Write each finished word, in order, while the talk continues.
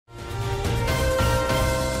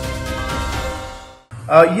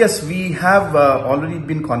Yes, we have already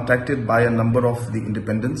been contacted by a number of the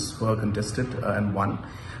independents who are contested and won.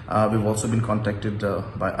 We've also been contacted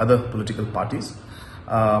by other political parties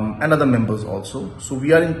and other members also. So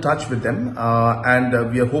we are in touch with them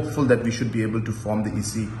and we are hopeful that we should be able to form the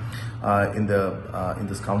EC in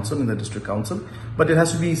this council, in the district council. But it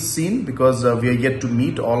has to be seen because we are yet to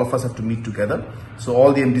meet. All of us have to meet together. So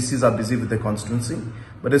all the MDCs are busy with their constituency.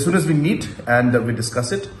 But as soon as we meet and we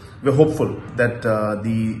discuss it, we're hopeful that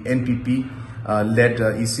the NPP led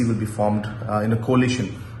EC will be formed in a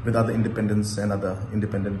coalition with other independents and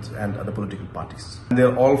other political parties.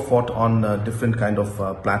 They're all fought on different kind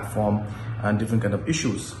of platform and different kind of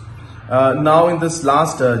issues. Now in this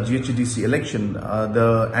last GHADC election,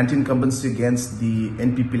 the anti-incumbency against the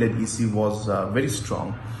NPP-led EC was very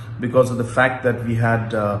strong because of the fact that we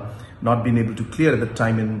had not been able to clear at the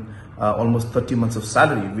time in almost 30 months of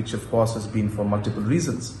salary, which of course has been for multiple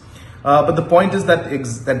reasons. But the point is that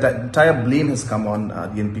the entire blame has come on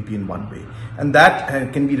the NPP in one way. And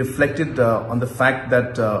that can be reflected on the fact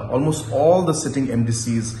that almost all the sitting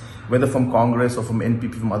MDCs, whether from Congress or from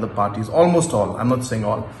NPP, from other parties, almost all, I'm not saying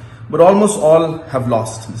all, but almost all have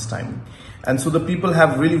lost this time. And so the people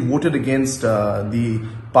have really voted against the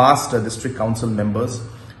past district council members,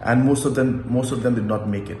 and most of them did not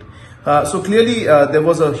make it. So clearly there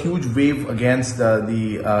was a huge wave against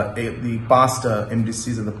the past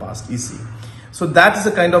MDCs and the past EC. So that is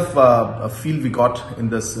the kind of feel we got in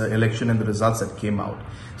this election and the results that came out.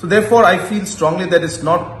 So therefore I feel strongly that it's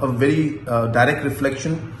not a very direct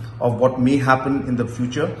reflection of what may happen in the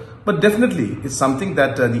future, but definitely it's something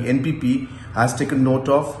that the NPP has taken note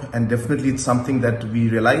of, and definitely it's something that we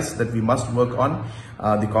realize that we must work on.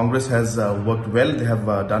 The Congress has worked well, they have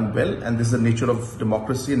done well, and this is the nature of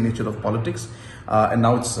democracy and nature of politics. And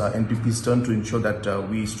now it's NPP's turn to ensure that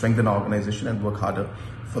we strengthen our organization and work harder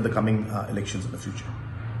for the coming elections in the future.